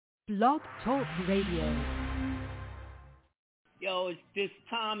Blog Talk Radio. Yo, it's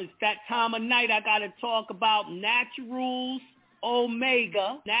that time of night. I gotta talk about Naturals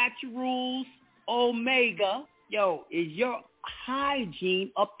Omega. Naturals Omega. Yo, is your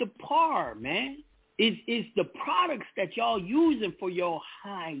hygiene up to par, man? Is the products that y'all using for your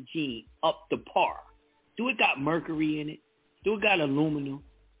hygiene up to par? Do it got mercury in it? Do it got aluminum?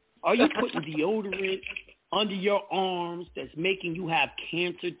 Are you putting deodorant under your arms that's making you have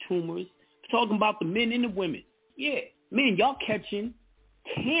cancer tumors? I'm talking about the men and the women. Yeah, men, y'all catching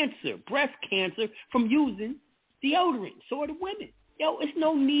cancer, breast cancer, from using deodorant. So are the women. Yo, it's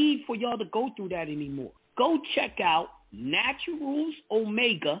no need for y'all to go through that anymore. Go check out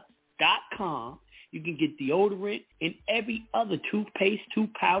naturalsomega.com. You can get deodorant and every other toothpaste,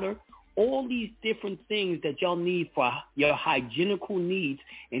 tooth powder, all these different things that y'all need for your hygienical needs.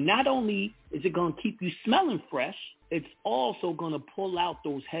 And not only is it going to keep you smelling fresh, it's also going to pull out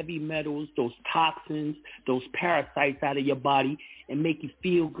those heavy metals, those toxins, those parasites out of your body and make you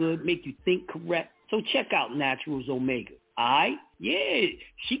feel good, make you think correct. So check out Naturals Omega. All right? Yeah,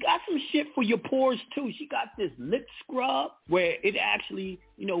 she got some shit for your pores, too. She got this lip scrub where it actually,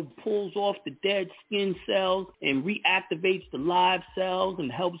 pulls off the dead skin cells and reactivates the live cells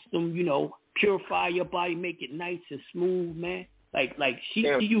and helps them, purify your body, make it nice and smooth, man. Like she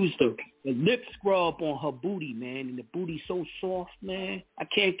used the lip scrub on her booty, man, and the booty's so soft, man. I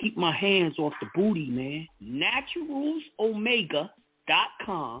can't keep my hands off the booty, man.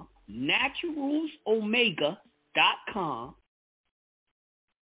 Naturalsomega.com. Naturalsomega.com.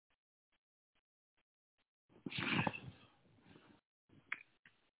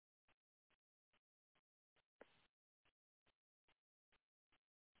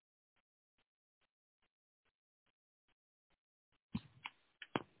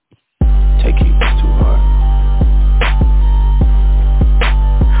 Take it too hard.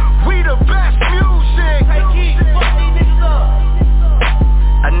 We the best music. Take it, fuck these niggas up.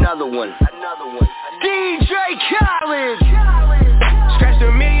 Another one. DJ Khaled. Scratched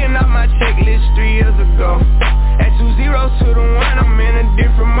 $1 million off my checklist 3 years ago. At 2 zeros to the 1, I'm in a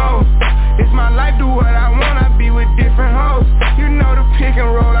different mode. It's my life, do what I want, I be with different hoes. You know the pick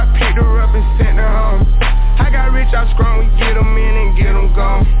and roll, I picked her up and sent her home. I got rich, I'm strong, we get them in and get them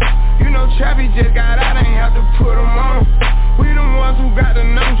gone. You know Trappy just got out, ain't have to put them on. We the ones who got the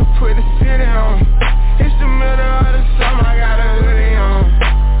numbers to put the city on. It's the middle of the summer, I got a hoodie on.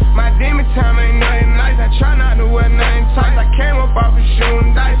 My demon time ain't nothing nice, I try not to wear nothing tight. I came up off of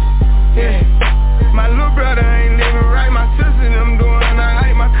shooting dice, yeah. My little brother ain't living right, my sister them doing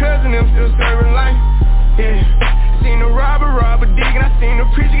alright. My cousin them still serving life, yeah. Seen a robber digging, I seen a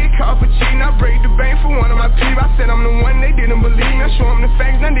preacher get caught for cheating. I break the bank for one of my people. I said I'm the one, they didn't believe me. I show them the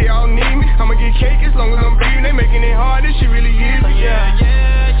facts, now they all need me. I'ma get cake as long as I'm breathing. They making it hard, this shit really easy, yeah.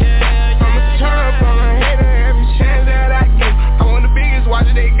 I'ma turn up on a hater every chance that I get. I want the biggest watch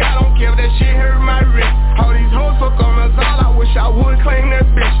that they got, don't care if that shit hurt my wrist. All these hoes fuck on us all, I wish I would claim that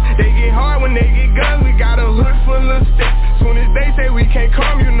bitch. They get hard when they get guns, we got a hood full of sticks. Soon as they say we can't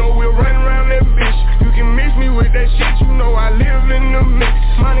come, you know we'll run around that bitch. You can mix me with that shit, you know I live in the mix.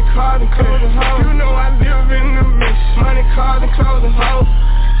 Money, cars, and clothes and hoes. You know I live in the mix. Money, cars, and clothes and hoes.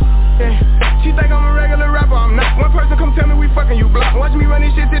 Yeah. She think I'm a regular rapper, I'm not. One person come tell me we fucking, you block. Watch me run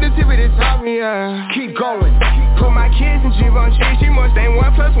this shit to the tip of this top, yeah. Keep going. Put my kids in G1 G. She must ain't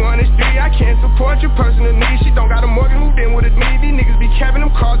 1 + 1 is 3. I can't support your personal needs. She don't got a mortgage, moved in with a need. These niggas be capping,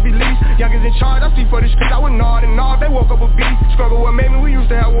 them cars be leased. Youngers in charge, I see for the streets. I would nod and nod, they woke up a beast. Struggle what made me, we used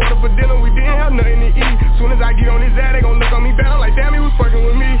to have water for dinner. We didn't have nothing to eat. Soon as I get on his ass, they gon' look on me bad. I'm like, damn, he was fucking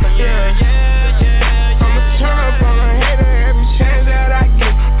with me. Yeah. I'ma turn up on a hater every chance that I get.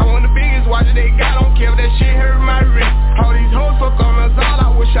 I want the biggest watch that they got, don't care if that shit hurt my wrist. All these hoes fuck on us all,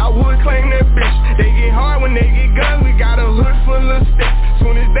 I wish I would claim that bitch. They get hard when they get guns, we got a hood full of sticks.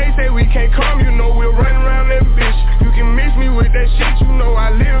 Soon as they say we can't come, you know we'll run around that bitch. You can mix me with that shit, you know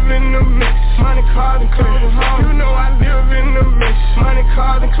I live in the mix. Money, cars, and clothes and hoes. You know I live in the mix. Money,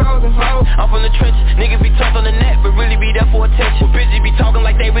 cars, and clothes and hoes. I'm from the trenches, niggas be tough on the net, but really be there for attention. Bitches be talking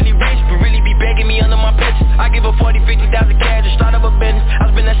like they really rich, but really be begging me under my pictures. I give her 40, 50,000 cash to start up a business. I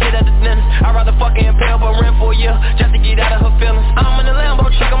spend that shit at the dentist. I'd rather fucking impale but rent for a year just to get out of her feelings. I'm in the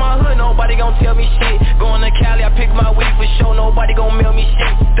Lambo truck in my hood, nobody gon' tell me shit. Going to Cali, I pick my weed for sure, nobody gon' mail me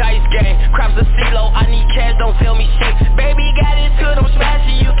shit. Dice game, crops a CeeLo, I need cash, don't tell me shit. Baby got it to them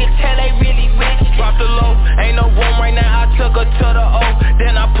smashing, you can tell they really rich. Drop the low, ain't no room right now, I took her to the O.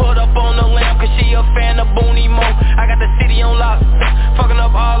 Then I put up on the lamp, cause she a fan of Booney Mo. I got the city on lock, fucking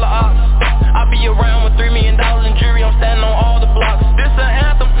up all the ops. I be around with $3 million in jury, I'm standing on all the blocks. This an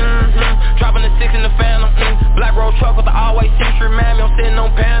anthem, dropping the 6 in the Phantom, Black road truck with the all-white century, mammy, I'm sitting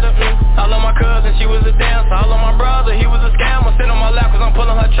on Panda,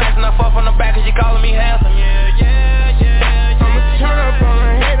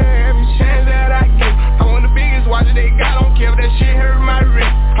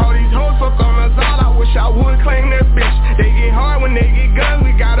 I wouldn't claim that bitch. They get hard when they get guns,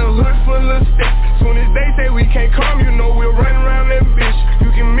 we got a hood full of sticks. Soon as they say we can't come, you know we'll run around that bitch.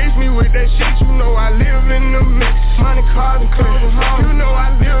 You can mix me with that shit, you know I live in the mix. Money, cars, and clothes, you know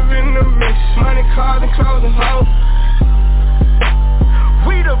I live in the mix. Money, cars, and clothes, and hoes.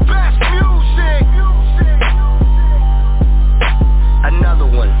 We the best music. Another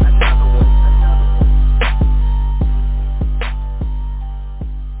one.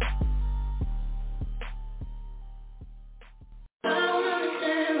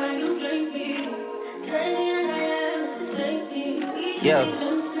 Yeah.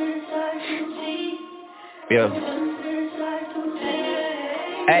 Yeah.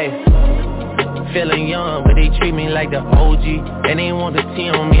 Hey. Feeling young, but they treat me like the OG. And they want the T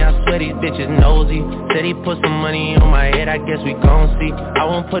on me, I swear these bitches nosy. Said he put some money on my head, I guess we gon' see. I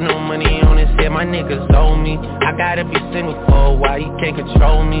won't put no money on his head, my niggas owe me. I gotta be single for a while, you can't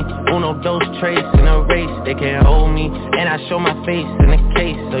control me. Uno, those traits in a race, they can't hold me. And I show my face in the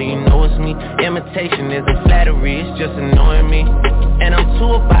case, so you know it's me. Imitation isn't flattery, it's just annoying me. And I'm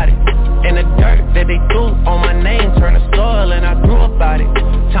too about it. And the dirt that they threw on my name turned to soil and I grew about it.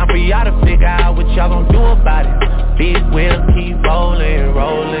 Time for y'all to figure out what y'all gon' do about it. Big wheels keep rolling,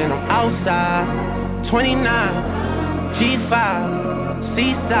 rolling. I'm outside, 29, G5,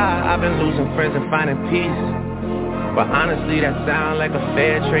 Seaside. I've been losing friends and finding peace. But honestly that sound like a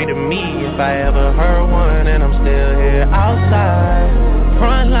fair trade to me. If I ever heard one and I'm still here outside.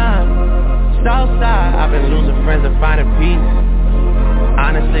 Front line, south side. I've been losing friends and finding peace.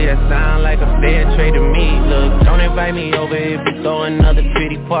 Honestly, that sound like a fair trade to me. Look, don't invite me over if you throw another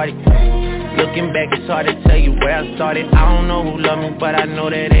pretty party. Looking back, it's hard to tell you where I started. I don't know who loved me, but I know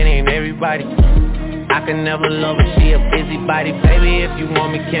that it ain't everybody. I can never love her, she a busybody. Baby, if you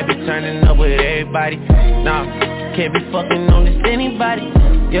want me, can't be turning up with everybody. Nah, can't be fucking on this anybody.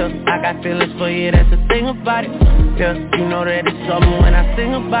 Yeah, I got feelings for you, that's the thing about it. Yeah, you know that it's something when I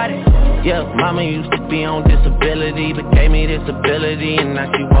sing about it. Yeah, mama used to be on disability, but gave me this ability. And now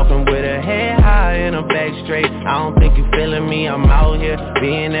she walking with her head high and her back straight. I don't think you feeling me, I'm out here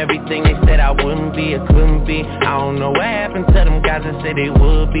being everything they said I wouldn't be or couldn't be. I don't know what happened to them guys that said they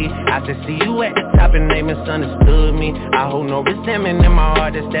would be. I said see you at the top and they misunderstood me. I hold no resentment in my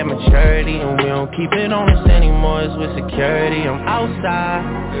heart, that's that maturity. And we don't keep it on us anymore, it's with security. I'm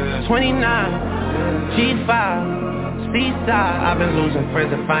outside, 29, G5, Seaside. I've been losing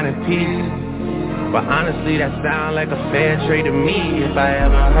friends and finding peace. But honestly that sound like a fair trade to me. If I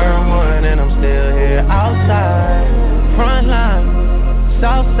ever heard one and I'm still here outside. Front line,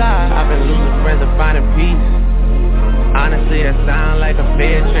 south side. I've been losing friends and finding peace. Honestly that sound like a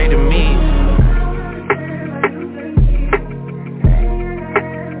fair trade to me.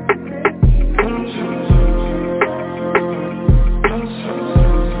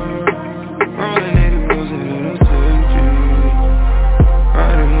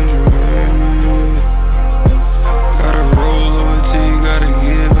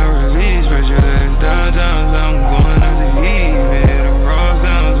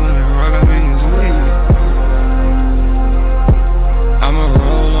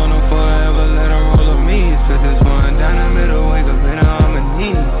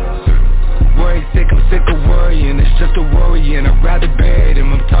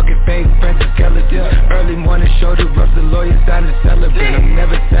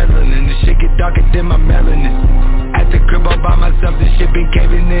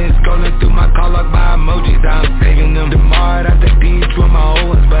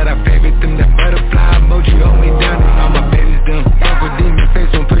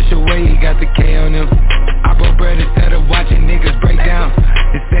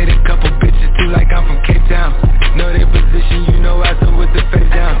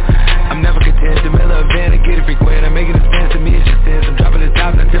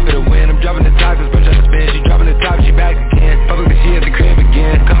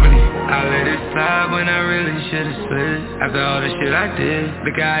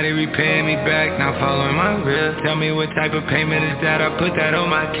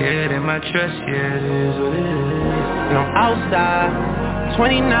 Trust, yeah, it is what it is. And I'm outside,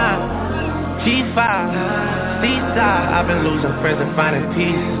 29, G5, Seaside. I've been losing friends and finding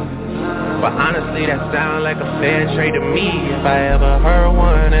peace. But honestly, that sound like a fair trade to me. If I ever heard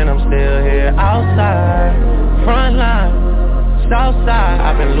one and I'm still here outside. Front line, south side.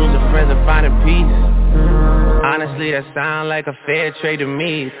 I've been losing friends and finding peace. Honestly, that sound like a fair trade to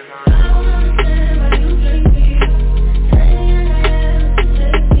me.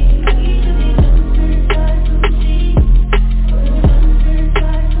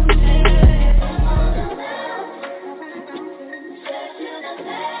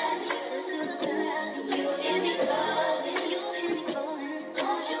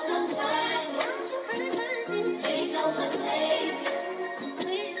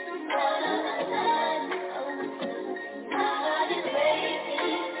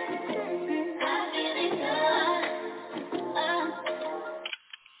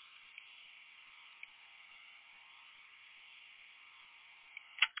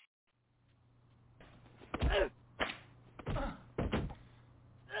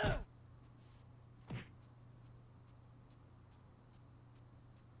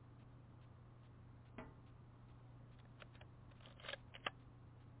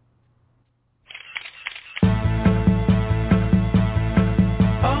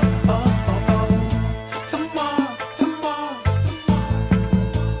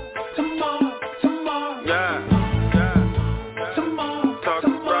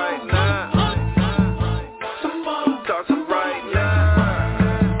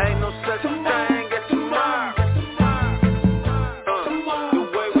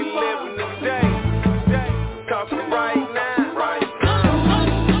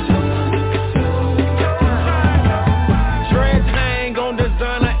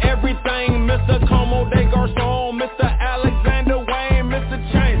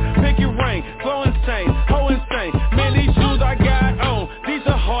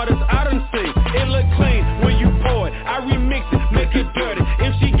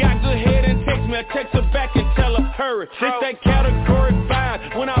 jury. It's that category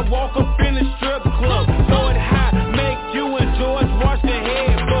 5 when I walk up in the strip club. Throw it high, make you and George wash their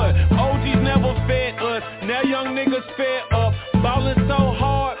head. But OGs never fed us, now young niggas fed up. Ballin' so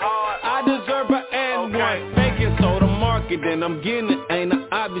hard, I deserve an and one. Fake it so the market, then I'm getting it, ain't I?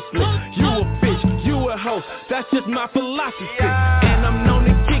 Obviously, you a bitch, you a hoe, that's just my philosophy. And I'm known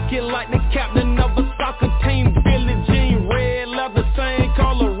to kick it like the captain of a soccer team. Billie Jean, red leather, same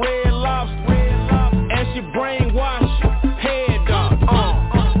color, red lobster. And she brainwash, head dog.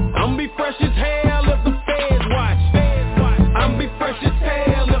 I'm be fresh as hell if the feds watch. I'm be fresh as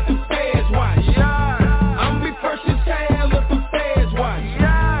hell if the feds watch. I'm be fresh as hell if the feds watch.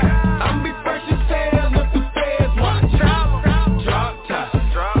 I'm be fresh as hell if the feds watch. Drop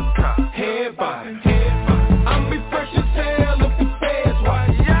top, head body. I'm be fresh as hell if the feds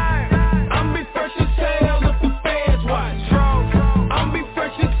watch. I'm be fresh as hell if the feds watch. I'm be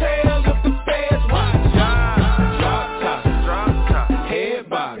fresh as hell if the feds watch. Drop top, head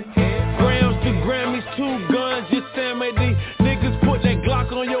body. Grams to Grammys, 2 guns, just Sam AD. Niggas put that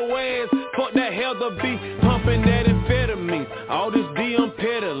Glock on your ass. Fuck that hell the beat, pumping that amphetamine. All this D I'm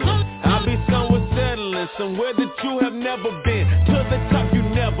peddling. I be somewhere settling, somewhere that you have never been. To the top you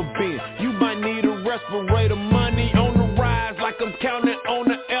never been. You might need a respirator. Money on the rise like I'm counting on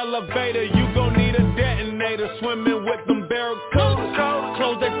the elevator. You gon' need a detonator. Swimming with them barracudas.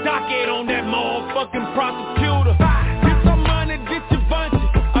 Close that docket on that motherfucking prosecutor. Get some money, get your bunch.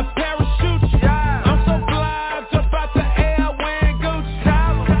 I parachute you. I'm so fly, jump out the air wearing Gucci.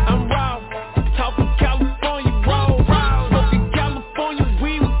 I'm raw, talking California roll. Smoking California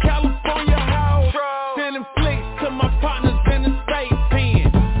weed with California hoes. Sending flicks to my partners in the state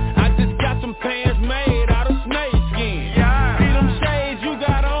pen. I just got some pants made out of snake skin. See them shades you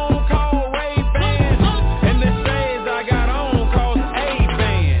got on called Ray-Ban. And the shades I got on called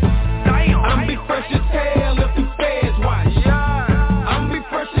A-Ban. I'm be fresh as hell if the feds watch. I'm be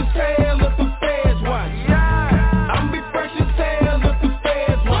fresh as hell if the feds watch. I'm be fresh as hell if the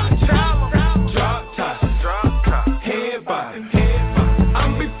feds watch. Drop top, head body.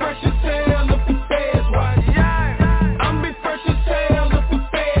 I'm be fresh as hell if the feds watch. I'm be fresh as hell if the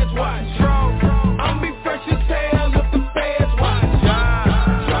feds watch. I'm be fresh as hell if the feds watch.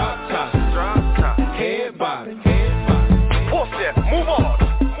 Drop top, head body. Push it, move on.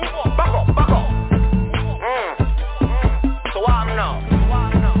 Back up. So what I'm now?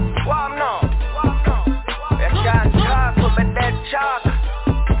 They can't talk with me dead chalk.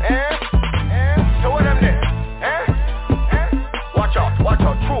 So what them there? Watch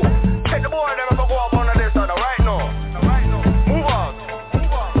out, true. Take the boy them if I go up on this other right now. Move out.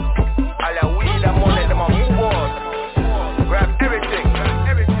 All the weed and money, them a move out. Grab everything.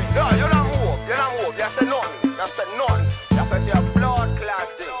 No, you don't move. You say nothing. You say your blood clot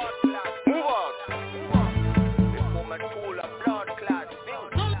thing. Move out. This woman full of blood clot thing.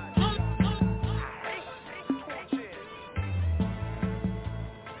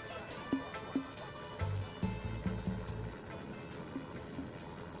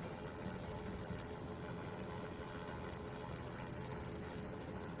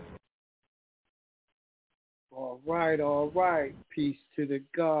 All right. Peace to the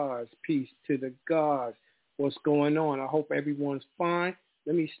gods. What's going on? I hope everyone's fine.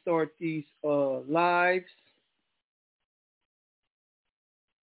 Let me start these lives.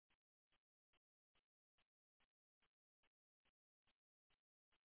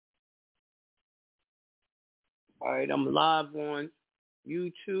 All right, I'm live on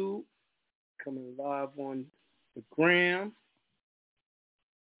YouTube, coming live on the gram.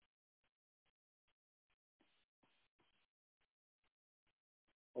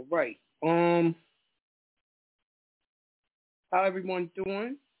 All right. How everyone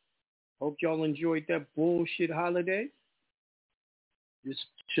doing? Hope y'all enjoyed that bullshit holiday. Just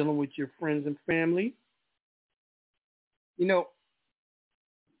chilling with your friends and family. You know,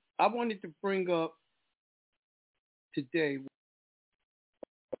 I wanted to bring up today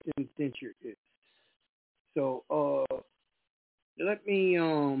what indenture is. So let me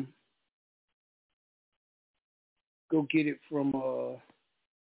go get it from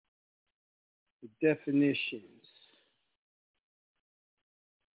the definitions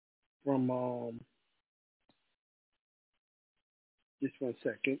from just 1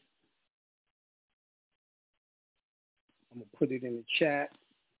 second. I'm gonna put it in the chat.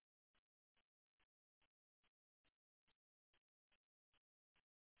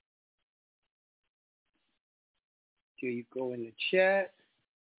 Here you go in the chat.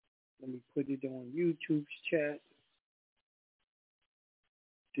 Let me put it on YouTube's chat.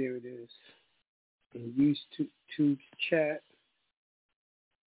 There it is. In YouTube's chat.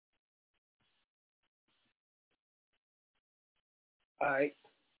 All right.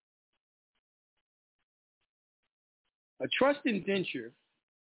 A trust indenture,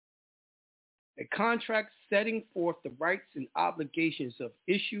 a contract setting forth the rights and obligations of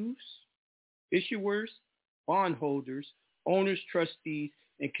issuers, bondholders, owners, trustees,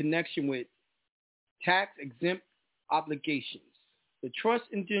 in connection with tax-exempt obligations. The trust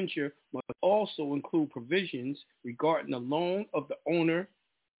indenture must also include provisions regarding the loan of the owner,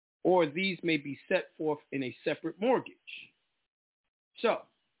 or these may be set forth in a separate mortgage. So,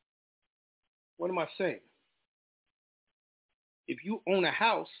 what am I saying? If you own a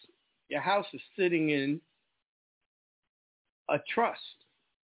house, your house is sitting in a trust,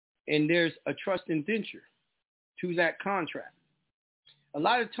 and there's a trust indenture to that contract. A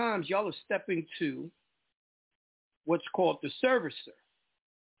lot of times, y'all are stepping to what's called the servicer.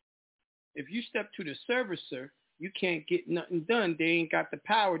 If you step to the servicer, you can't get nothing done. They ain't got the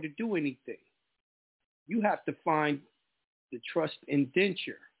power to do anything. You have to find the trust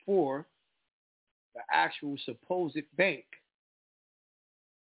indenture for the actual supposed bank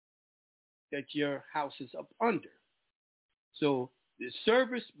that your house is up under. So the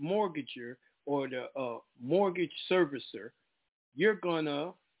service mortgager or the mortgage servicer, you're going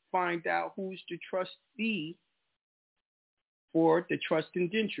to find out who's the trustee for the trust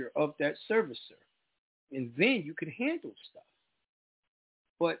indenture of that servicer. And then you can handle stuff.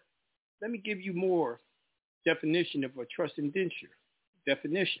 But let me give you more definition of a trust indenture.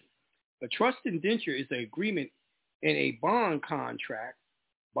 Definition. A trust indenture is an agreement in a bond contract,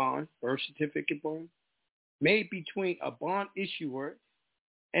 bond, birth certificate bond, made between a bond issuer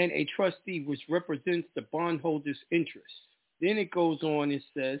and a trustee which represents the bondholder's interests. Then it goes on and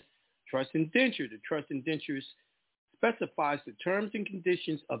says, trust indenture. The trust indenture specifies the terms and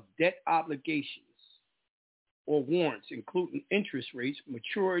conditions of debt obligations or warrants, including interest rates,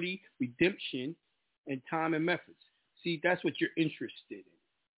 maturity, redemption, and time and methods. See, that's what you're interested in.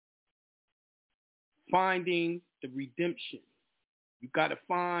 Finding the redemption. You got to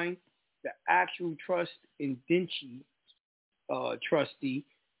find the actual trust indenture trustee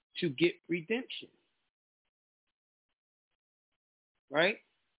to get redemption. Right?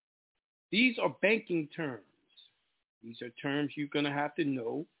 These are banking terms. These are terms you're going to have to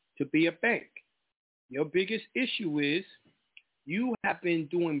know to be a bank. Your biggest issue is you have been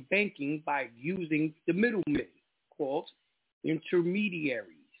doing banking by using the middlemen called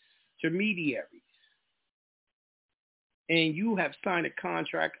intermediaries. And you have signed a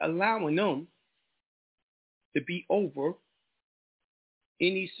contract allowing them to be over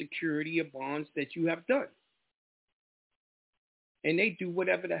any security or bonds that you have done. And they do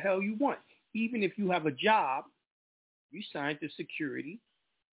whatever the hell you want. Even if you have a job, you signed the security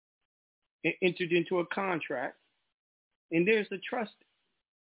and entered into a contract, and there's a trust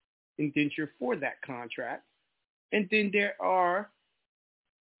indenture for that contract. And then there are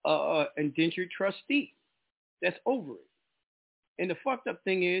indentured trustee that's over it. And the fucked up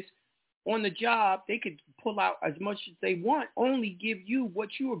thing is, on the job, they could pull out as much as they want, only give you what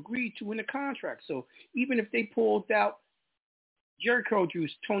you agreed to in the contract. So even if they pulled out, Jericho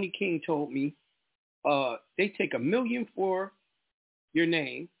Juice, Tony King told me, they take $1 million for your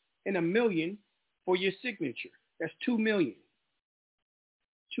name and $1 million for your signature. That's $2 million.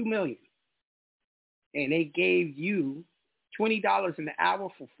 $2 million. And they gave you $20 an hour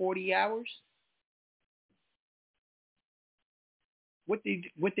for 40 hours. What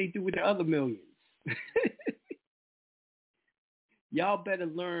they do with the other millions? Y'all better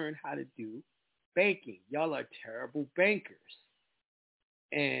learn how to do banking. Y'all are terrible bankers.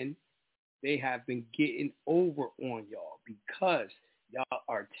 And they have been getting over on y'all because y'all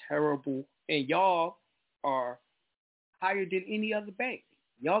are terrible and y'all are higher than any other bank.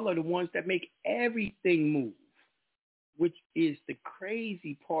 Y'all are the ones that make everything move, which is the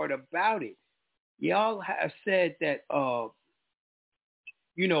crazy part about it. Y'all have said that, the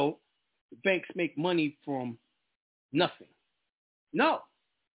banks make money from nothing. No.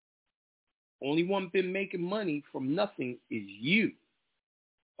 Only one been making money from nothing is you,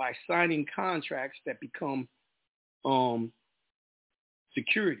 by signing contracts that become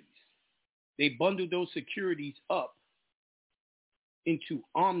securities. They bundle those securities up into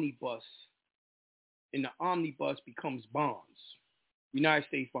omnibus, and the omnibus becomes bonds. United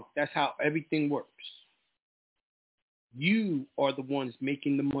States bonds. That's how everything works. You are the ones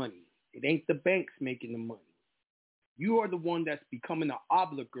making the money. It ain't the banks making the money. You are the one that's becoming an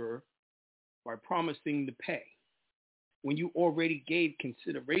obligor by promising to pay when you already gave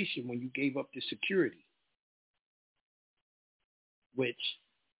consideration when you gave up the security, which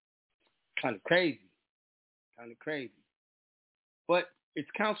kind of crazy. But it's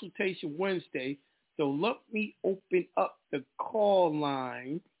Consultation Wednesday, So let me open up the call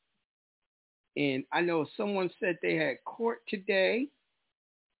line. And I know someone said they had court today.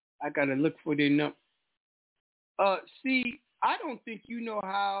 I got to look for their number. See, I don't think you know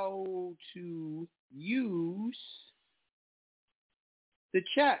how to use the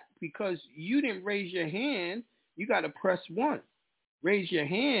chat because you didn't raise your hand. You got to press 1. Raise your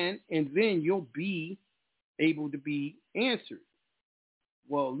hand, and then you'll be able to be answered.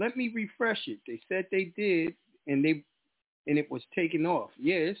 Well, let me refresh it. They said they did, and it was taken off.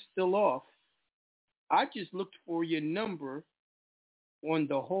 Yeah, it's still off. I just looked for your number on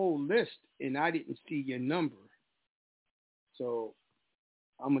the whole list, and I didn't see your number. So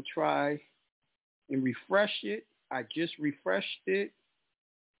I'm going to try and refresh it. I just refreshed it.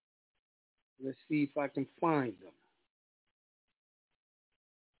 Let's see if I can find them.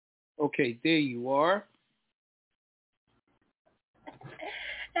 Okay, there you are.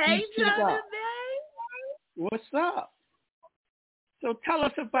 Hey, Jonathan. What's up? So tell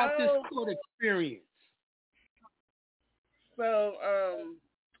us about this court experience. So,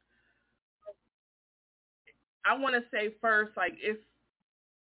 I want to say first, like, if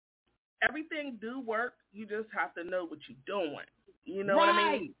everything do work, you just have to know what you're doing. You know what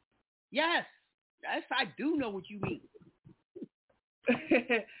I mean? Yes. Yes, I do know what you mean.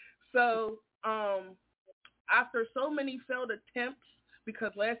 So, after so many failed attempts,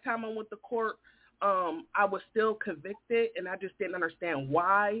 because last time I went to court, I was still convicted, and I just didn't understand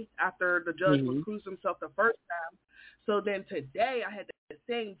why after the judge recused himself the first time. So then today I had the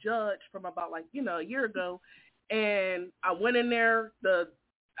same judge from about a year ago, and I went in there.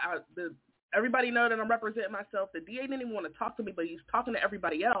 Everybody know that I'm representing myself. The DA didn't even want to talk to me, but he's talking to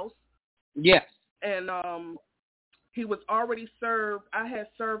everybody else. Yes. And he was already served. I had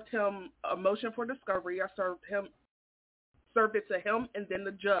served him a motion for discovery. I served it to him and then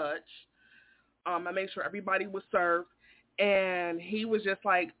the judge. I made sure everybody was served, and he was just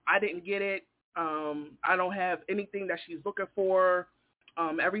like, I didn't get it. I don't have anything that she's looking for.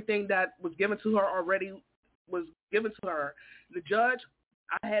 Everything that was given to her already was given to her. The judge,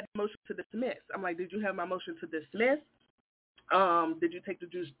 I had a motion to dismiss. I'm like, did you have my motion to dismiss? Did you take the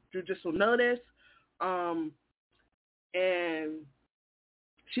judicial notice? And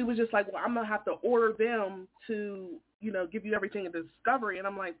she was just like, well, I'm going to have to order them to, give you everything in discovery. And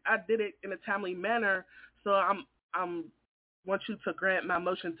I'm like, I did it in a timely manner, so I'm want you to grant my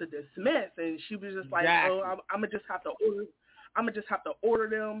motion to dismiss. And she was just like, oh, I'm gonna just have to order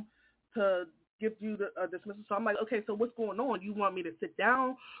them to give you the dismissal. So I'm like, okay, so what's going on? You want me to sit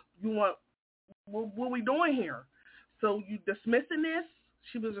down? What are we doing here? So you dismissing this?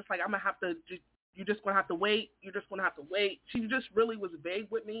 She was just like, you're just gonna have to wait. You're just gonna have to wait. She just really was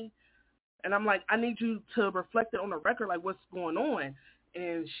vague with me. And I'm like, I need you to reflect it on the record, like what's going on.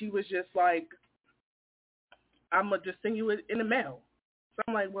 And she was just like, I'm going to just send you it in the mail. So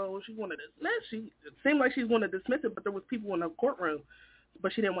I'm like, well, she wanted to dismiss. It seemed like she wanted to dismiss it, but there was people in the courtroom,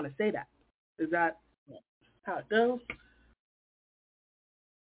 but she didn't want to say that. Is that how it goes?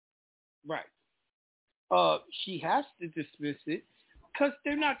 Right. She has to dismiss it because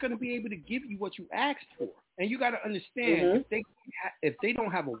they're not going to be able to give you what you asked for. And you got to understand, if they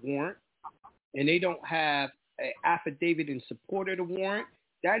don't have a warrant and they don't have an affidavit in support of the warrant,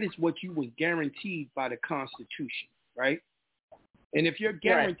 that is what you were guaranteed by the Constitution, right? And if you're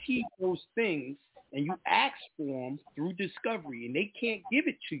guaranteed those things and you ask for them through discovery and they can't give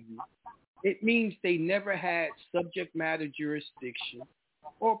it to you, it means they never had subject matter jurisdiction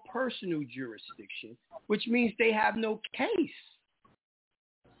or personal jurisdiction, which means they have no case.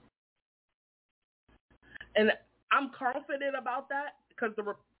 And I'm confident about that because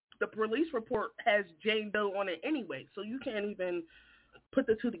the police report has Jane Doe on it anyway, so you can't even put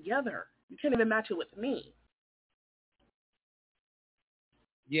the two together. You can't even match it with me.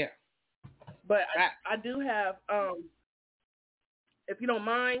 Yeah. But I do have, if you don't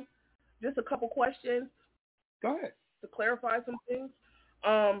mind, just a couple questions. Go ahead. To clarify some things.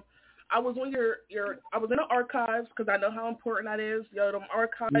 I was on I was in the archives because I know how important that is. Them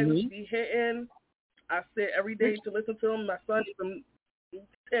archives be hitting. I sit every day to listen to them. My son is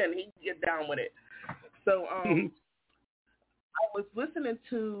 10. He get down with it. So I was listening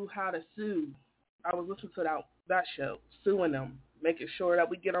to How to Sue. I was listening to that show, suing them, making sure that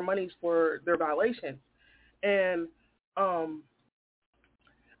we get our monies for their violations. And I'm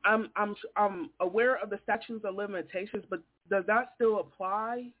aware of the statutes of limitations, but does that still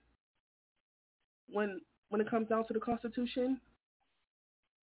apply when it comes down to the Constitution?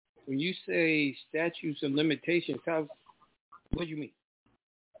 When you say statutes of limitations, what do you mean?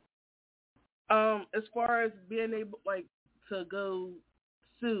 As far as being able, to go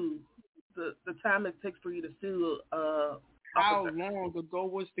sue the time it takes for you to sue. How long ago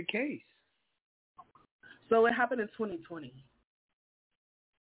was the case? So it happened in 2020.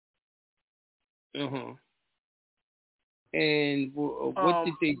 And what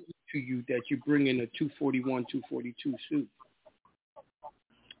did they do to you that you bring in a 241, 242 suit?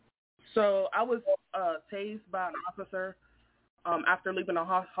 So I was tased by an officer after leaving the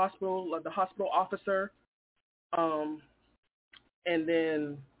hospital, the hospital officer, and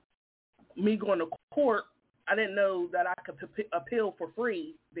then me going to court. I didn't know that I could appeal for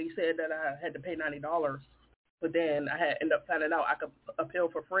free. They said that I had to pay $90, but then I had ended up finding out I could appeal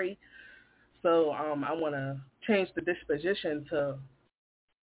for free. So I want to change the disposition to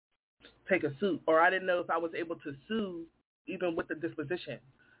take a suit, or I didn't know if I was able to sue even with the disposition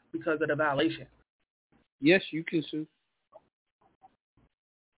because of the violation. Yes, you can sue.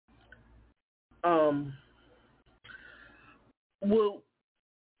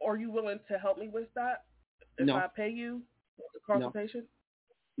 Are you willing to help me with that? If No. I pay you the consultation?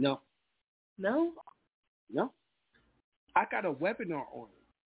 No. No? No. I got a webinar on it.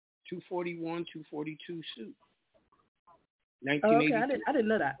 241, 242 suit. 1983. Okay, I didn't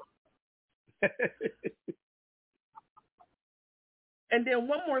know that. And then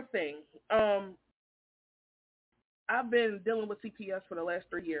one more thing. I've been dealing with CPS for the last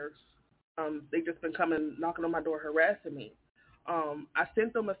 3 years. They just been coming, knocking on my door, harassing me. I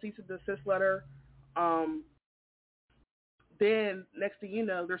sent them a cease and desist letter. Then next thing you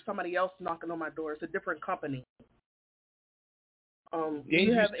know, there's somebody else knocking on my door. It's a different company. Then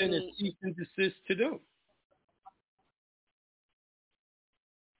you send a cease and desist to them.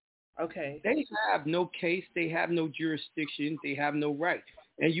 Okay. They have no case. They have no jurisdiction. They have no right.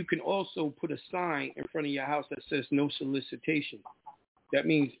 And you can also put a sign in front of your house that says no solicitation. That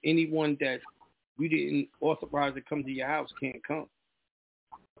means anyone that you didn't authorize to come to your house can't come.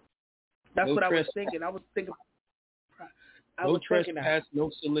 That's no what trespass. I was thinking. I was thinking no trespass,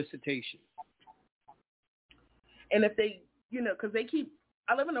 no solicitation. And if they, because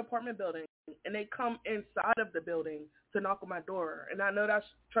I live in an apartment building, and they come inside of the building to knock on my door, and I know that's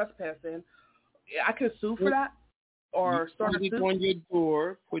trespassing. I could sue for that, or start a suit.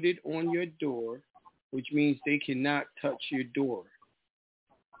 Put it on your door, which means they cannot touch your door.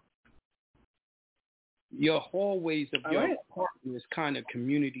 Your hallways of your apartment is kind of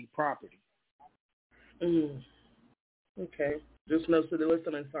community property. Okay. Just no to the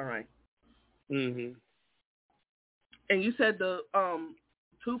listening sign. Mm-hmm. And you said the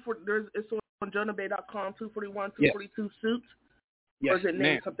it's on jonahbay.com, 241, 242 suits? Yes, or is it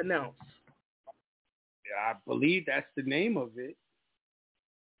named something else? I believe that's the name of it.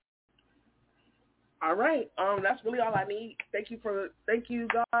 All right. That's really all I need. Thank you, God.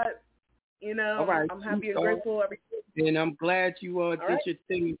 All right. I'm happy and grateful. And I'm glad you did your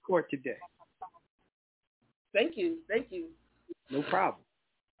thing in court today. Thank you. No problem.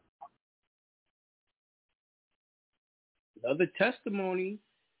 Another testimony.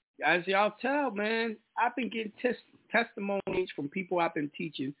 As y'all tell, man, I've been getting testimonies from people I've been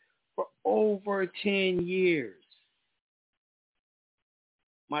teaching for over 10 years.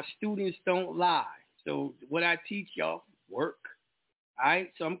 My students don't lie. So what I teach y'all work. All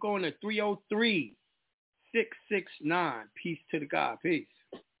right? So I'm going to 303-669. Peace to the God. Peace.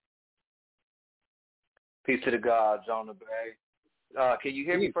 Peace to the God, Jonah Bay. Can you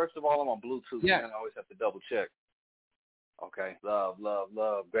hear me? First of all, I'm on Bluetooth. Yeah. Man. I always have to double check. Okay. Love.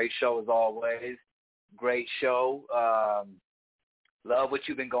 Great show as always. Great show. Love what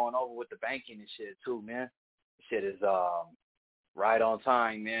you've been going over with the banking and shit too, man. Shit is right on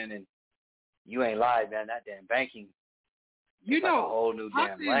time, man. And you ain't lied, man. That damn banking. Like a whole new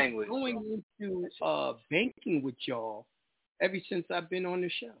damn language. I've been going into banking with y'all ever since I've been on the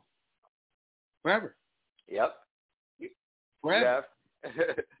show. Forever. Yep. Forever.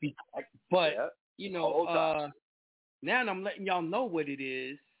 Yep. But, now I'm letting y'all know what it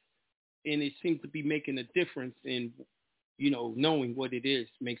is, and it seems to be making a difference in, knowing what it is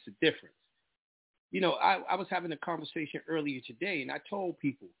makes a difference. I was having a conversation earlier today, and I told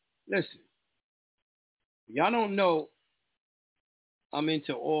people, listen, y'all don't know I'm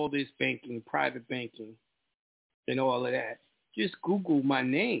into all this banking, private banking, and all of that. Just Google my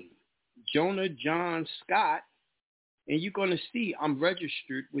name, Jonah John Scott, and you're going to see I'm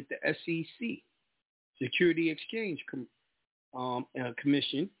registered with the SEC, Security Exchange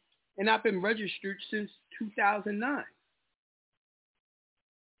Commission, and I've been registered since 2009.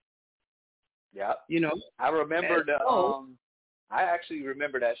 Yeah. I remember I actually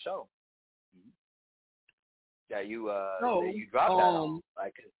remember that show. Yeah, you dropped that on.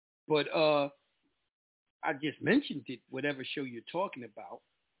 But I just mentioned it, whatever show you're talking about.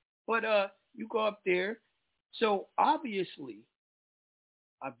 But you go up there. So obviously,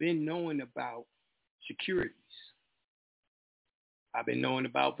 I've been knowing about securities. I've been knowing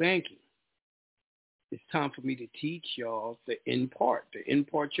about banking. It's time for me to teach y'all the end part. The end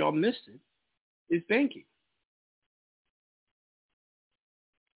part y'all missing is banking.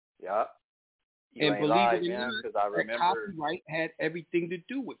 Yeah. You And ain't believe lied, it or man, not, because I that remember. copyright had everything to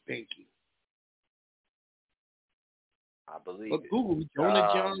do with banking. I believe But it. Google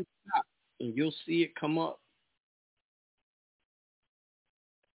Jonah John Scott, and you'll see it come up.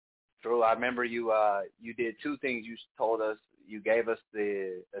 True. I remember you did two things. You told us, you gave us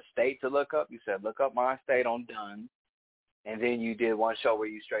the estate to look up. You said, look up my estate on Dunn. And then you did one show where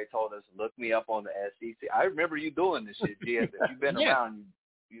you straight told us, look me up on the SEC. I remember you doing this shit, G. If you've been around,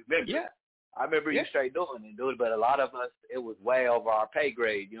 you remember. Yeah. I remember you straight doing it, but a lot of us, it was way over our pay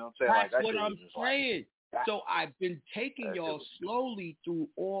grade. You know what I'm saying? That's what I'm saying. Like, so I've been taking y'all slowly through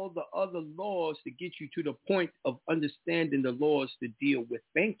all the other laws to get you to the point of understanding the laws to deal with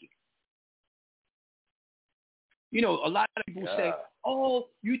banking. You know, a lot of people say, oh,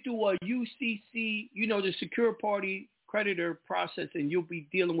 you do a UCC, you know, the secure party creditor process, and you'll be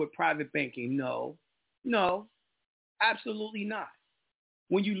dealing with private banking. No, absolutely not.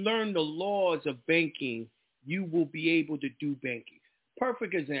 When you learn the laws of banking, you will be able to do banking.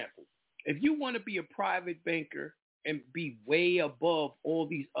 Perfect example. If you want to be a private banker and be way above all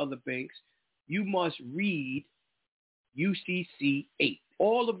these other banks, you must read UCC 8,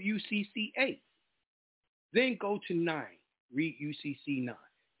 all of UCC 8. Then go to 9, read UCC 9.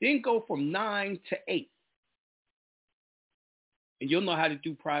 Then go from 9 to 8. And you'll know how to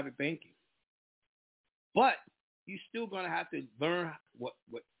do private banking. But you're still going to have to learn what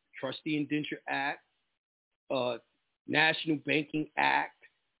Trustee Indenture Act, National Banking Act.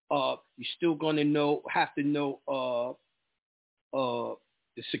 You're still going to have to know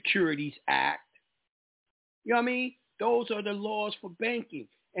the Securities Act. You know what I mean? Those are the laws for banking.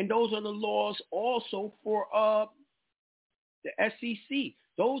 And those are the laws also for the SEC.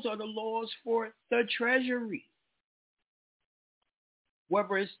 Those are the laws for the Treasury.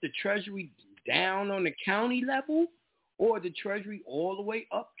 Whether it's the Treasury down on the county level or the Treasury all the way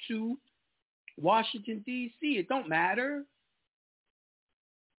up to Washington, D.C., it don't matter.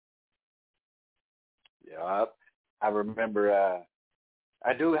 Yeah, I remember.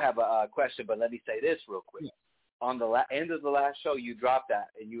 I do have a question, but let me say this real quick. Yeah. On the end of the last show, you dropped that,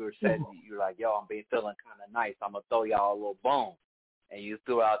 and you were like, "Yo, I'm feeling kind of nice. I'm gonna throw y'all a little bone," and you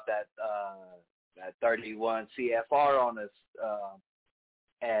threw out that 31 CFR on us.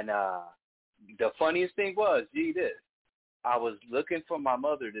 And the funniest thing was, I was looking for my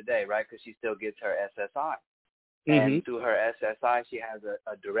mother today, right, because she still gets her SSI, and through her SSI, she has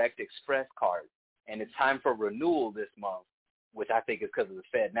a Direct Express card, and it's time for renewal this month, which I think is because of the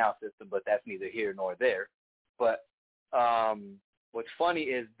Fed Now system, but that's neither here nor there. But what's funny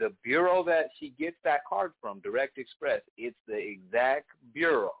is the bureau that she gets that card from, Direct Express, it's the exact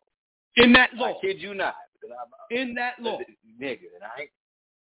bureau. In that law. I kid you not. In that law. Nigga,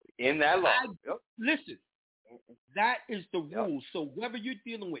 in that law. Listen, that is the rule. So whether you're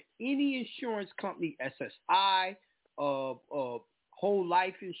dealing with any insurance company, SSI, whole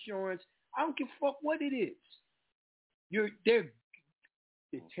life insurance, I don't give a fuck what it is. They're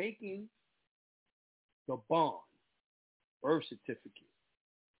taking the bond, birth certificate,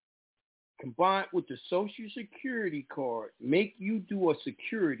 combined with the Social Security card, make you do a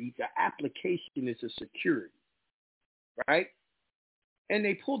security. The application is a security, right? And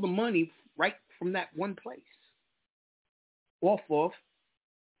they pull the money right from that one place, off of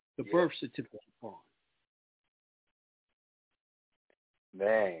the birth certificate bond.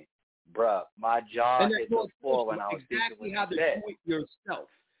 Man, bruh, my jaw hit the floor when I was exactly how to do it yourself.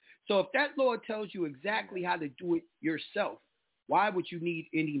 So if that law tells you exactly how to do it yourself, why would you need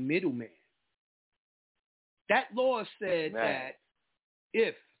any middleman? That law said that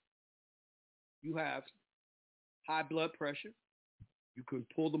if you have high blood pressure, you can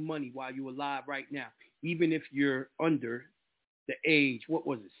pull the money while you're alive right now, even if you're under the age,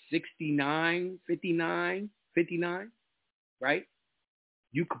 59, 59, right?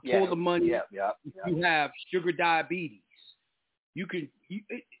 You can pull the money. You have sugar diabetes. You can.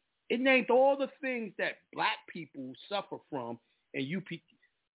 It named all the things that black people suffer from, and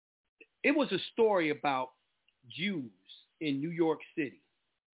it was a story about Jews in New York City,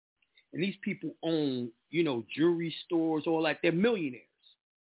 and these people own, jewelry stores, all that. They're millionaires,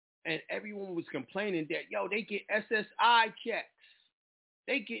 and everyone was complaining that they get SSI checks,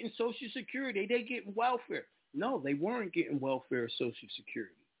 they getting Social Security, they getting welfare. No, they weren't getting welfare or Social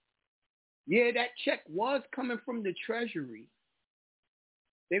Security. Yeah, that check was coming from the Treasury,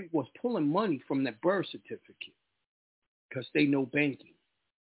 They was pulling money from that birth certificate because they know banking.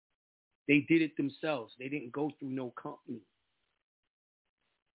 They did it themselves. They didn't go through no company.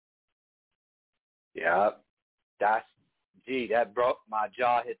 Yeah, that broke my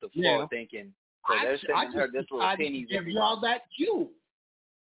jaw, hit the floor thinking. So they're sending her this little pennies. Give y'all that jewel.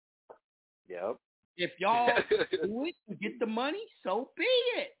 Yep. If y'all do it and get the money, so be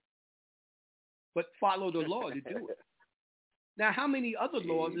it. But follow the law to do it. Now, how many other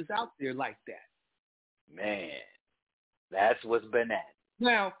laws is out there like that? Man, that's what's bananas.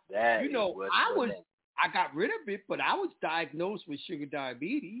 Now, I got rid of it, but I was diagnosed with sugar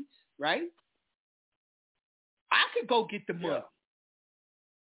diabetes, right? I could go get the money.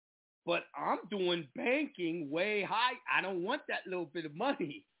 But I'm doing banking way high. I don't want that little bit of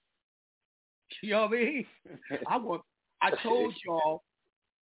money. You know what I mean? I told y'all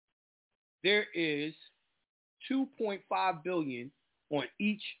there is $2.5 billion on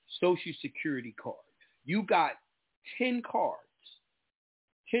each Social Security card. You got 10 cards.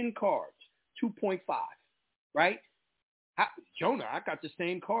 10 cards, 2.5, right? Jonah, I got the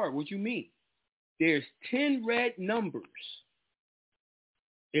same card. What you mean? There's 10 red numbers.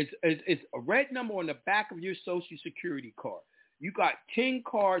 It's a red number on the back of your Social Security card. You got 10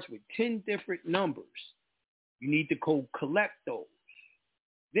 cards with 10 different numbers. You need to go collect those.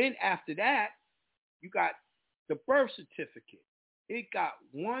 Then after that, you got the birth certificate. It got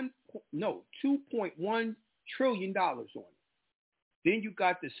 $2.1 trillion on it. Then you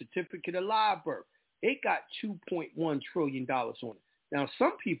got the certificate of live birth. It got $2.1 trillion on it. Now,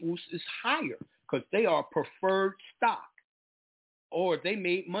 some people's is higher because they are preferred stock or they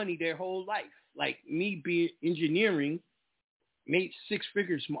made money their whole life. Like me being engineering, made six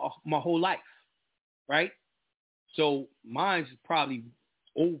figures my whole life, right? So mine's is probably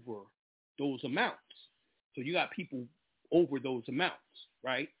over those amounts. So you got people over those amounts,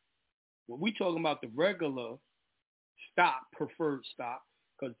 right? When we talking about the regular stock, preferred stock,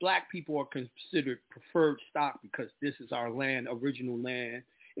 because black people are considered preferred stock because this is our land, original land,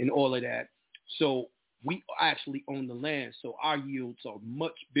 and all of that. So we actually own the land, so our yields are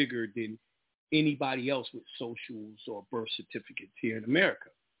much bigger than anybody else with socials or birth certificates here in America.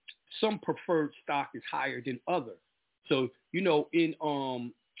 Some preferred stock is higher than other. So, in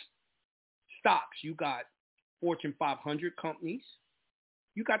stocks, you got Fortune 500 companies.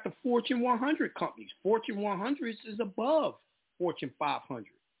 You got the Fortune 100 companies. Fortune 100 is above Fortune 500,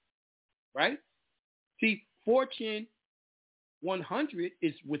 right? See, Fortune 100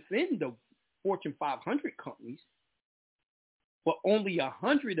 is within the Fortune 500 companies, but only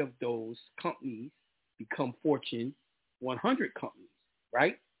 100 of those companies become Fortune 100 companies,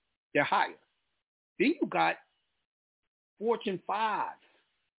 right? They're higher. Then you got Fortune 5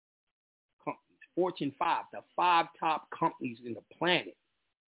 companies, Fortune 5, the 5 top companies in the planet.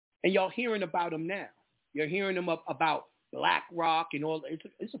 And y'all hearing about them now. You're hearing them about BlackRock and all.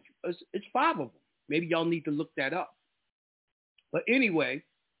 It's 5 of them. Maybe y'all need to look that up. But anyway,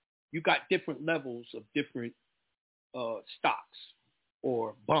 you got different levels of different stocks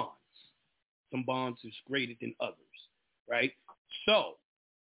or bonds. Some bonds is greater than others, right? So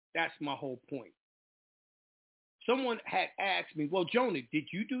that's my whole point. Someone had asked me, well, Jonah, did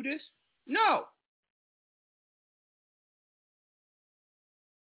you do this? No.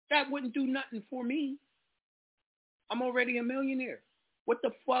 That wouldn't do nothing for me. I'm already a millionaire. What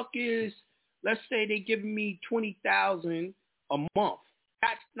the fuck is, let's say they giving me $20,000 a month.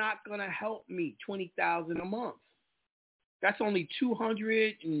 That's not going to help me, $20,000 a month. That's only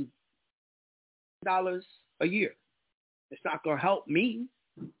 $200 a year. It's not going to help me.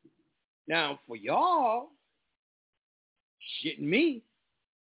 Now, for y'all, shitting me,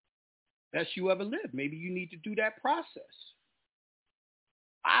 best you ever lived. Maybe you need to do that process.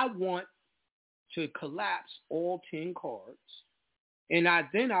 I want to collapse all 10 cards, and I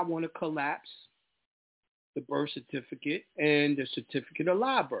want to collapse the birth certificate and the certificate of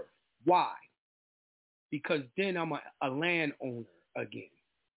live birth. Why? Because then I'm a landowner again.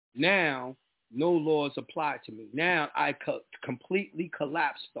 Now, no laws apply to me. Now I completely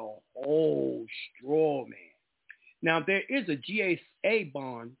collapsed the whole straw man. Now, there is a GSA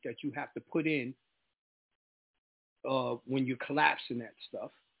bond that you have to put in when you're collapsing that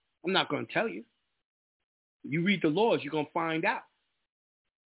stuff. I'm not going to tell you. You read the laws, you're going to find out.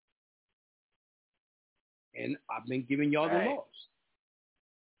 And I've been giving y'all the laws.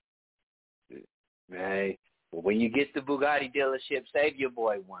 Right. Well, when you get the Bugatti dealership, save your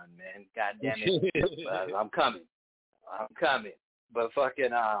boy one, man. God damn it. I'm coming. But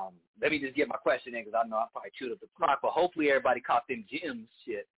fucking, let me just get my question in because I know I probably chewed up the clock. But hopefully everybody caught them gems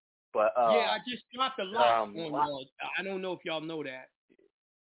shit. But yeah, I just dropped a lot on y'all. I don't know if y'all know that.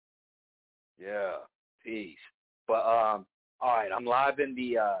 Yeah, peace. But all right, I'm live in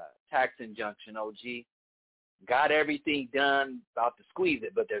the tax injunction, OG. Got everything done, about to squeeze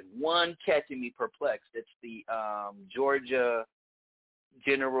it, but there's one catching me perplexed. It's the Georgia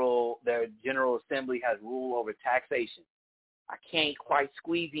their General Assembly has rule over taxation. I can't quite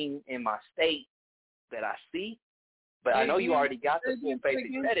squeeze in my state that I see, but I know you already got the full faith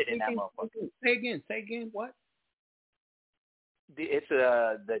and credit in that motherfucker. Say again, what? It's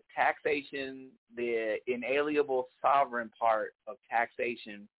the taxation, the inalienable sovereign part of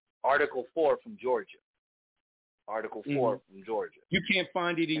taxation, Article 4 from Georgia. Article 4 from Georgia. You can't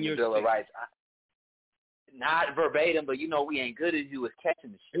find it in your Bill state. of Rights. Not verbatim, but you know we ain't good as you with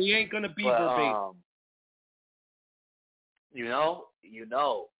catching the shit. We ain't gonna be verbatim. You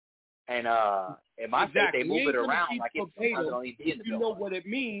know. And in my state they move it around like it's only be in the bill. You know what it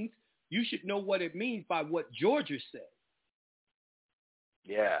means. You should know what it means by what Georgia said.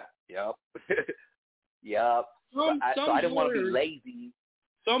 Yeah. Yep. Yep. So I didn't want to be lazy.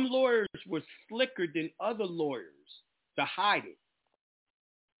 Some lawyers were slicker than other lawyers to hide it.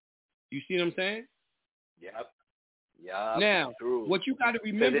 You see what I'm saying? Yep. Now, true. What you got to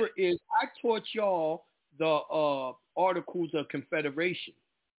remember is I taught y'all the Articles of Confederation.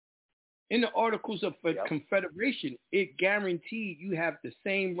 In the Articles of Confederation, it guaranteed you have the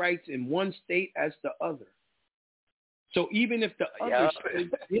same rights in one state as the other. So even if the other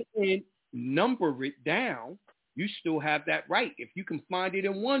state didn't number it down, you still have that right. If you can find it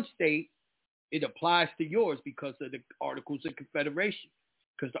in one state, it applies to yours because of the Articles of Confederation.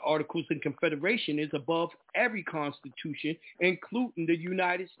 Because the Articles of Confederation is above every constitution, including the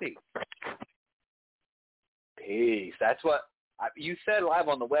United States. Peace. That's what you said live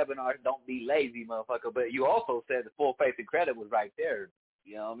on the webinar. Don't be lazy, motherfucker. But you also said the full faith and credit was right there.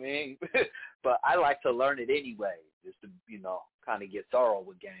 You know what I mean? But I like to learn it anyway, just to, kind of get thorough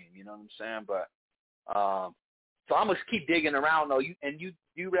with game. You know what I'm saying? But so I'm gonna keep digging around though.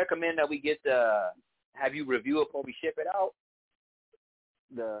 You recommend that we get have you review it before we ship it out?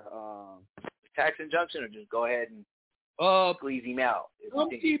 The tax injunction, or just go ahead and squeeze him out? Some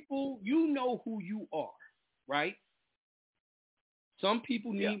people, you know who you are, right? Some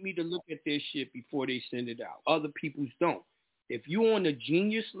people need me to look at their shit before they send it out. Other people's don't. If you're on the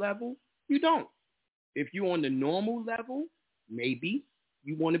genius level, you don't. If you're on the normal level, maybe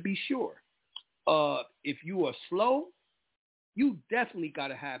you want to be sure. If you are slow, you definitely got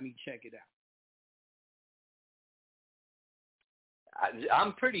to have me check it out.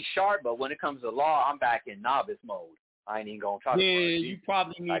 I'm pretty sharp, but when it comes to law, I'm back in novice mode. I ain't even going to try to. Yeah, you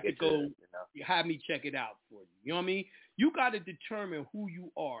probably need to go have me check it out for you. You know what I mean? You got to determine who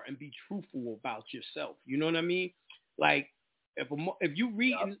you are and be truthful about yourself. You know what I mean? Like, if you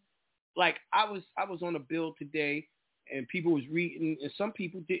reading, like I was on a bill today, and people was reading, and some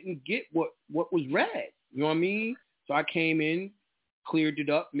people didn't get what was read. You know what I mean? So I came in, cleared it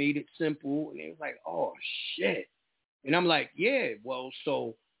up, made it simple, and they was like, "Oh shit." And I'm like, yeah, well,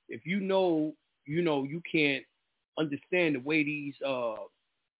 so if you can't understand the way these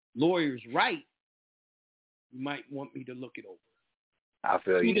lawyers write, you might want me to look it over. I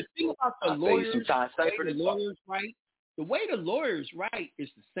feel you. The thing about the way the lawyers write is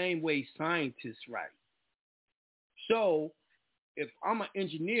the same way scientists write. So if I'm an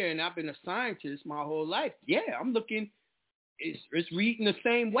engineer and I've been a scientist my whole life, I'm looking, it's reading the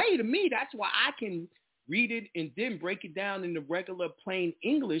same way to me. That's why I can read it and then break it down into regular plain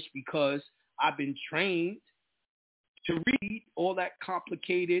English, because I've been trained to read all that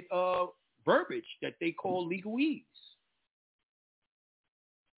complicated verbiage that they call legalese.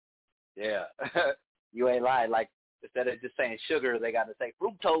 Yeah, you ain't lying. Like, instead of just saying sugar, they got to say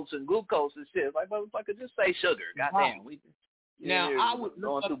fructose and glucose and shit. Like, motherfucker, just say sugar. Goddamn. Now, I would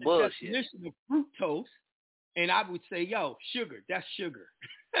look up the definition of fructose, and I would say, yo, sugar, that's sugar.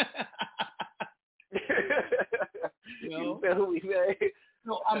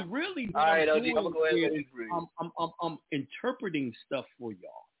 So I'm really all right, OG, I'm gonna go ahead and I'm interpreting stuff for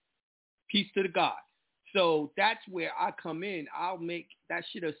y'all. Peace to the God. So that's where I come in. I'll make that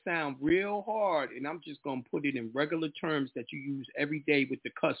shit sound real hard, and I'm just gonna put it in regular terms that you use every day with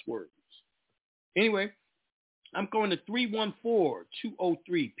the cuss words. Anyway, I'm going to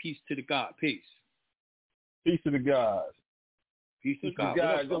 314-203. Peace to the God. Peace. Peace to the God. Peace to the God.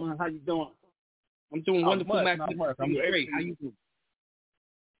 God. How you doing? I'm doing wonderful, magnificent. I'm great. How you doing?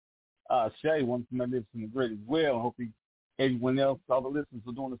 Shay, wonderful, magnificent, and great as well. Hope everyone else, all the listeners,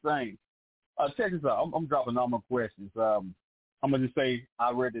 are doing the same. Check this out. I'm dropping all my questions. I'm gonna just say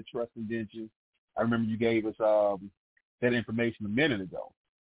I read the trust indenture. I remember you gave us that information a minute ago.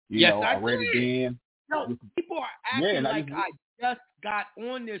 I read it then. No, people are acting like I just got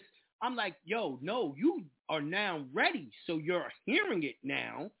on this I'm like, yo, no, you are now ready. So you're hearing it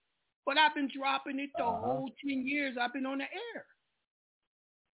now. But I've been dropping it the whole 10 years I've been on the air.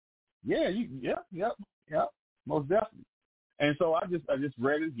 Yeah, yep, most definitely. And so I just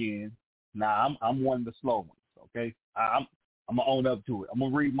read it again. Now I'm one of the slow ones, okay? I'm gonna own up to it. I'm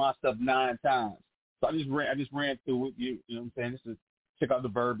gonna read my stuff 9 times. So I just ran through it. You know what I'm saying? Just to check out the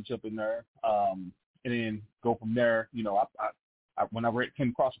verbiage up in there, and then go from there. You know, I when I came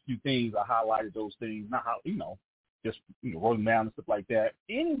across a few things, I highlighted those things. Not how just wrote them down and stuff like that.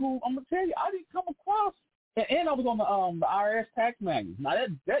 Anywho, I'm gonna tell you, I didn't come across, and I was on the IRS tax manual. Now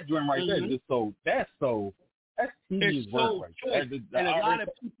that joint right there is that's tedious work right there. And a lot of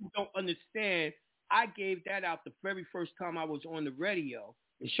people don't understand. I gave that out the very first time I was on the radio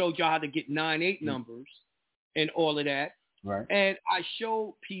and showed y'all how to get 9/8 numbers and all of that. Right. And I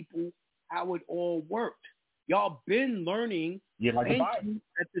showed people how it all worked. Y'all been learning like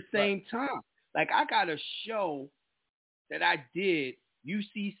at the same time. Like I got a show that I did,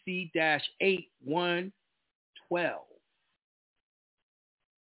 UCC-8112.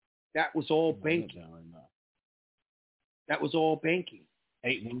 That was all banking. That was all banking.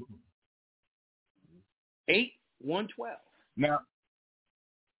 8112. Now,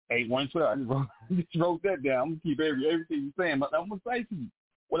 8112. I just wrote that down. I'm gonna keep everything you're saying, but I'm gonna say to you,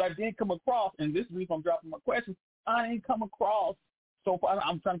 what I did come across, and this week I'm dropping my questions. I ain't come across so far.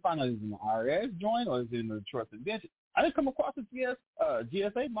 I'm trying to find out is it in the IRS joint or is it in the trust indenture. I didn't come across a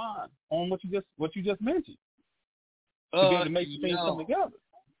GSA bond on what you just mentioned. To be able to make the things come together.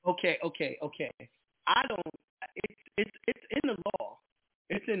 Okay. I don't. It's in the law.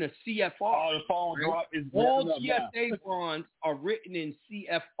 It's in the CFR. Oh, the phone drop is all GSA bonds are written in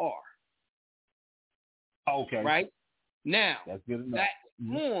CFR. Okay. Right? Now, that's good enough. That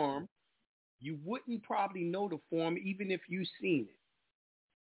form, you wouldn't probably know the form even if you seen it.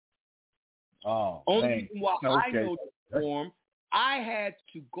 Oh, only reason why I know the form, I had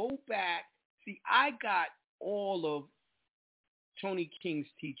to go back. See, I got all of Tony King's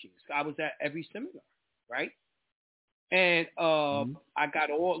teachings. I was at every seminar, right? And I got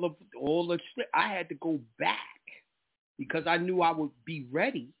all the. I had to go back because I knew I would be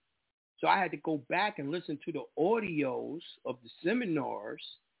ready. So I had to go back and listen to the audios of the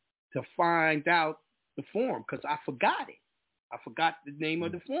seminars to find out the form because I forgot it. I forgot the name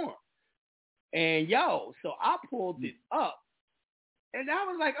of the form. And so I pulled it up, and I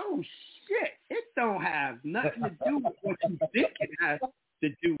was like, oh, shit, it don't have nothing to do with what you think it has to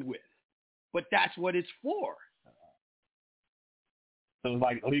do with. But that's what it's for. So it's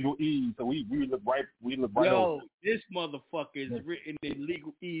like legal ease. So we look right over. This motherfucker is written in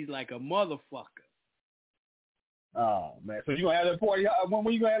legal ease like a motherfucker. Oh, man. So you going to have that party?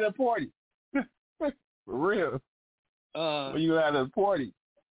 When you going to have that party? For real. When you going to have that party?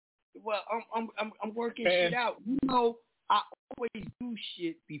 Well, I'm working shit out. I always do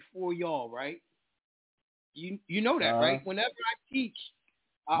shit before y'all, right? You know that, right? Whenever I teach,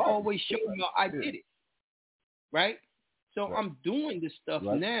 I always show y'all I did it, right? So I'm doing this stuff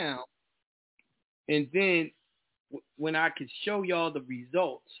now, and then when I can show y'all the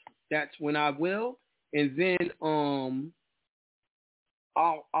results, that's when I will, and then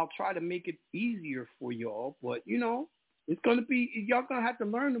I'll try to make it easier for y'all, but it's gonna be y'all gonna have to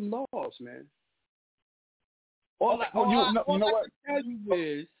learn them laws, man. All I can tell you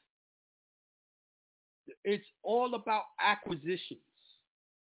is it's all about acquisitions.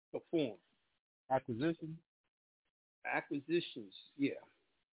 The form. Acquisitions, yeah.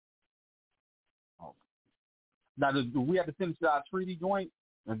 Okay. Now, do we have to finish our treaty joint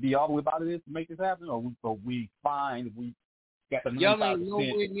and be all the way about this to make this happen, or we fine if we got the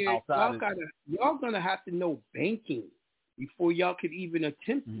 95% outside? Y'all gonna have to know banking before y'all could even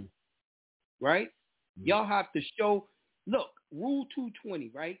attempt it, right? Mm-hmm. Y'all have to show. Look, Rule 220,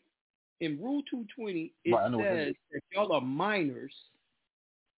 right? In Rule 220, it says that y'all are minors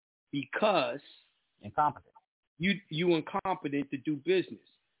because incompetent. You incompetent to do business.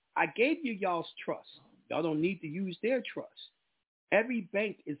 I gave you y'all's trust. Y'all don't need to use their trust. Every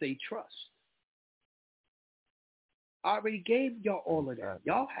bank is a trust. I already gave y'all all of that.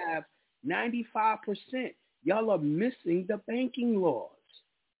 Y'all have 95%. Y'all are missing the banking laws.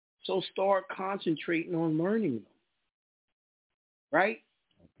 So start concentrating on learning them. Right?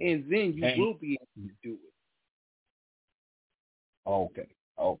 And then you will be able to do it. Okay.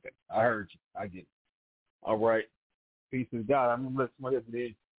 I heard you. I get it. All right. Peace to God. I'm going to let somebody else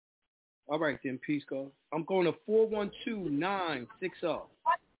in. All right, then. Peace, God. I'm going to 412-960.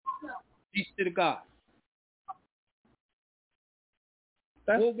 Peace to the God.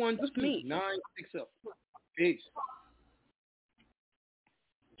 412-960. Peace.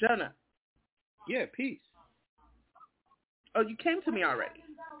 Jonah. Yeah, peace. Oh, you came to me already.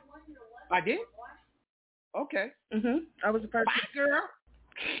 I did? Okay. I was the first. Bye, girl.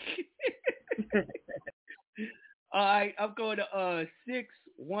 All right, I'm going to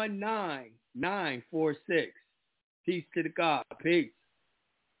 619-946. Peace to the God. Peace.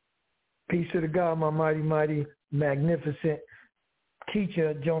 Peace to the God, my mighty, mighty, magnificent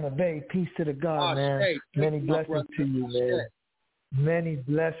teacher, Jonah Bay. Peace to the God, man. Many blessings to you, man. Many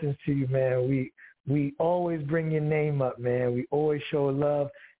blessings to you, man. We always bring your name up, man. We always show love,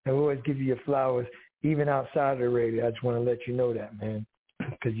 and we always give you your flowers, even outside of the radio. I just want to let you know that, man,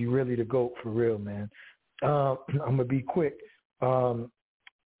 because you're really the GOAT for real, man. I'm going to be quick. I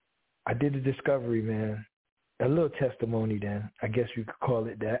did a discovery, man. A little testimony then. I guess you could call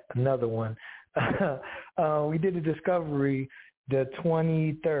it that. Another one. We did a discovery the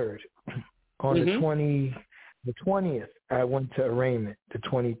 23rd. On the 20th, I went to arraignment. The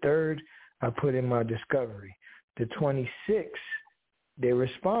 23rd, I put in my discovery. The 26th, they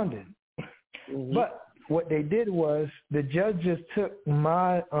responded. But what they did was the judge just took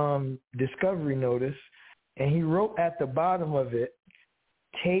my discovery notice and he wrote at the bottom of it,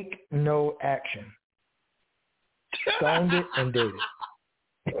 "Take no action." Signed it and dated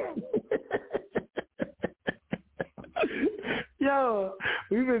it. Yo,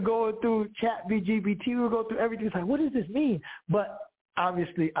 we've been going through ChatGPT. We go through everything. It's like, what does this mean? But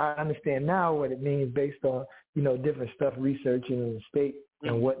obviously, I understand now what it means based on, different stuff, researching in the state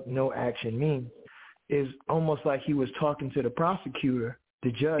and what no action means. Is almost like he was talking to the prosecutor,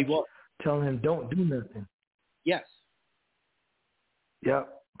 the judge, telling him, don't do nothing. Yes.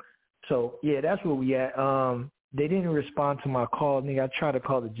 Yep. So, yeah, that's where we at. They didn't respond to my call. I tried to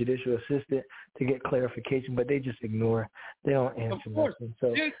call the judicial assistant to get clarification, but they just ignore. They don't answer nothing.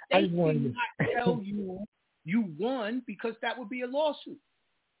 So they I just wanted to tell you won because that would be a lawsuit.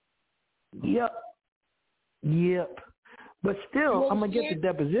 Yep. But still, I'm going to get the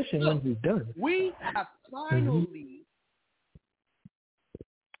deposition once it's done. We have finally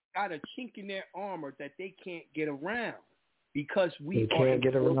got a chink in their armor that they can't get around because we can't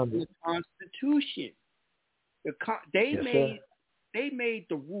get around the Constitution. They made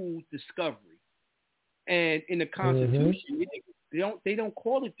the rule discovery, and in the Constitution they don't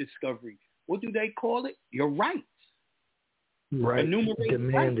call it discovery. What do they call it? Your rights. Right.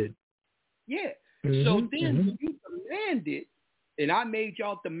 Demanded. Rights. Yeah. So then when you demand it, and I made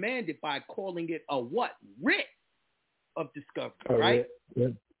y'all demand it by calling it a what? Writ of discovery, right?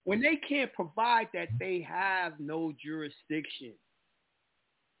 Yeah. When they can't provide that, they have no jurisdiction.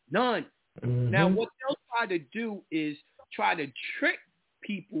 None. Now, what they'll try to do is try to trick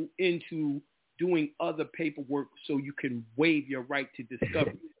people into doing other paperwork so you can waive your right to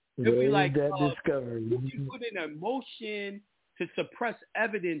discovery. They'll be like, discovery. If you put in a motion to suppress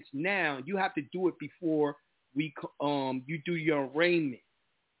evidence now, you have to do it before you do your arraignment.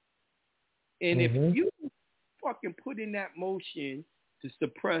 And if you fucking put in that motion to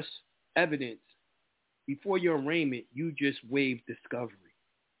suppress evidence before your arraignment, you just waive discovery.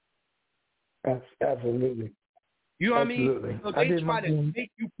 Absolutely. You know what I mean? So they try to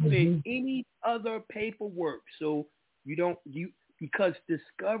make you put in any other paperwork so because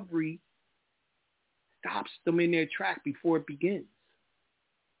discovery stops them in their track before it begins.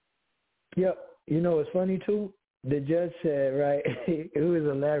 Yep. It's funny too. The judge said, right, it was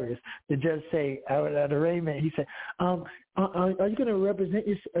hilarious. The judge said at arraignment, he said, are you going to represent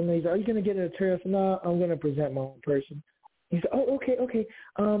yourself? Are you going to get an attorney? I said, no, I'm going to present my own person. He said, oh, okay.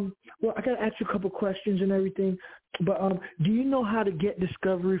 Well, I got to ask you a couple questions and everything, but do you know how to get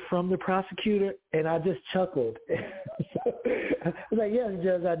discovery from the prosecutor? And I just chuckled. I was like, yes,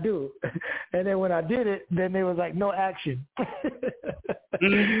 Judge, I do. And then when I did it, then they was like, no action.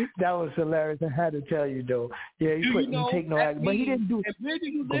 That was hilarious. I had to tell you, though. Yeah, you take no action. But he didn't do it. Where do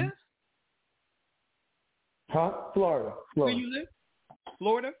you live? Huh? Florida. Where you live?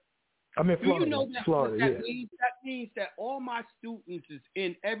 Florida? I'm in Florida. Do you know that, Florida, that means? That means that all my students is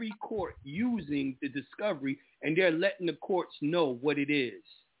in every court using the discovery, and they're letting the courts know what it is.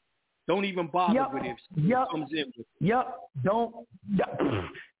 Don't even bother with it. Comes in with it. Don't.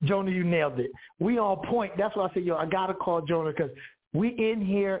 Jonah, you nailed it. We on point. That's why I said, I got to call Jonah because we in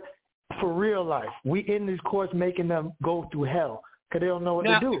here for real life. We in these courts making them go through hell because they don't know what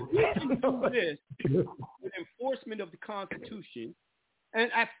to do. Now, if we can do this with enforcement of the Constitution, and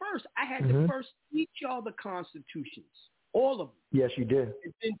at first, I had to first teach y'all the constitutions, all of them. Yes, you did.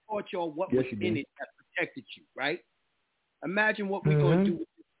 And then taught y'all what was in it that protected you, right? Imagine what we're going to do with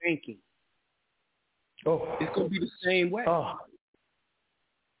this banking. Oh, it's going to be the same way. Oh,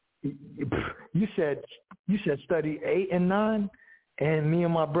 you said study 8 and 9, And me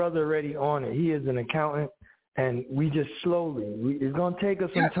and my brother already on it. He is an accountant, and we just slowly. It's going to take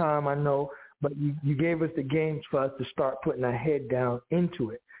us some time, I know, but you gave us the games for us to start putting our head down into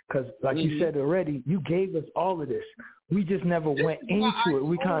it. Because like you said already, you gave us all of this. We just never went into it.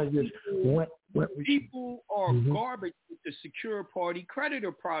 We kind of just went. People are garbage with the secure party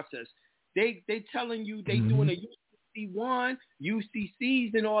creditor process. They telling you they doing a UCC1,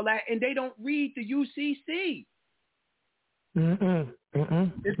 UCCs and all that, and they don't read the UCC.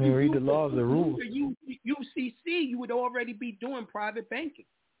 If you read the laws, the rules. UCC, you would already be doing private banking,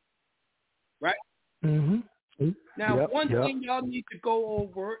 right? Now, one thing y'all need to go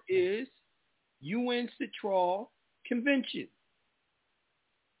over is UN Citral Convention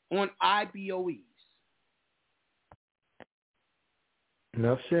on IBOEs.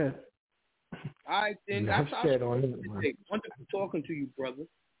 Enough said. All right, then. Enough said on it. Wonderful talking to you, brother.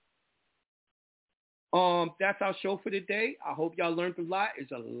 That's our show for today. I hope y'all learned a lot.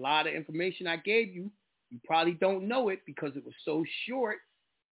 It's a lot of information I gave you. You probably don't know it because it was so short.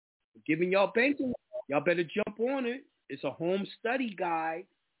 I'm giving y'all banking. Y'all better jump on it. It's a home study guide.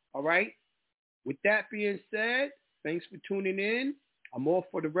 All right? With that being said, thanks for tuning in. I'm off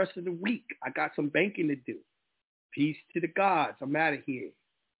for the rest of the week. I got some banking to do. Peace to the gods. I'm out of here.